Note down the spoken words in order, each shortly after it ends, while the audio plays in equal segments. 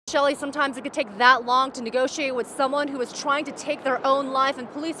Shelley, sometimes it could take that long to negotiate with someone who is trying to take their own life, and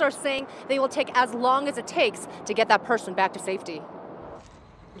police are saying they will take as long as it takes to get that person back to safety.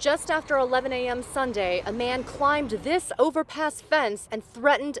 Just after 11 a.m. Sunday, a man climbed this overpass fence and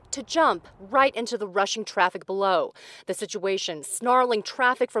threatened to jump right into the rushing traffic below. The situation snarling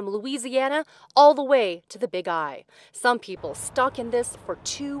traffic from Louisiana all the way to the Big I. Some people stuck in this for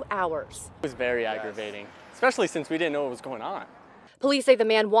 2 hours. It was very aggravating, especially since we didn't know what was going on. Police say the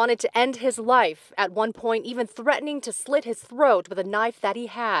man wanted to end his life, at one point even threatening to slit his throat with a knife that he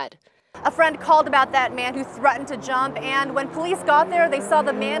had. A friend called about that man who threatened to jump, and when police got there, they saw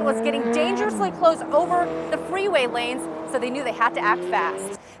the man was getting dangerously close over the freeway lanes, so they knew they had to act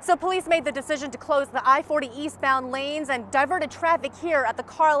fast. So police made the decision to close the I-40 eastbound lanes and diverted traffic here at the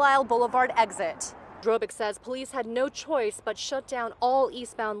Carlisle Boulevard exit. Drobick says police had no choice but shut down all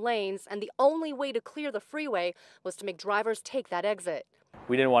eastbound lanes, and the only way to clear the freeway was to make drivers take that exit.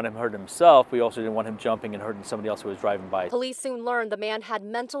 We didn't want him hurting himself. We also didn't want him jumping and hurting somebody else who was driving by. Police soon learned the man had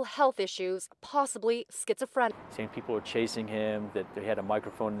mental health issues, possibly schizophrenia. Saying people were chasing him, that he had a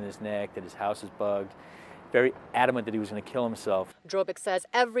microphone in his neck, that his house is bugged. Very adamant that he was going to kill himself. Drobick says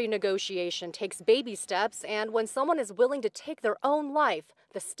every negotiation takes baby steps, and when someone is willing to take their own life,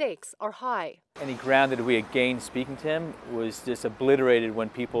 the stakes are high. Any ground that we had gained speaking to him was just obliterated when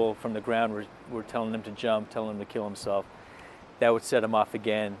people from the ground were telling him to jump, telling him to kill himself. That would set him off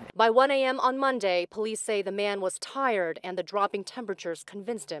again. By 1 a.m. on Monday, police say the man was tired and the dropping temperatures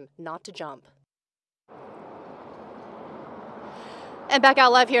convinced him not to jump. And back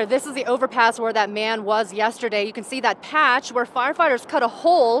out live here, this is the overpass where that man was yesterday. You can see that patch where firefighters cut a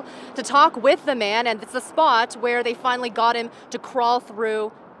hole to talk with the man, and it's the spot where they finally got him to crawl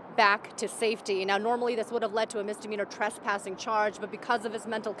through back to safety. Now, normally this would have led to a misdemeanor trespassing charge, but because of his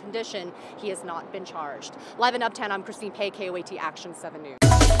mental condition, he has not been charged. Live in Uptown, I'm Christine Pei, KOAT Action 7 News.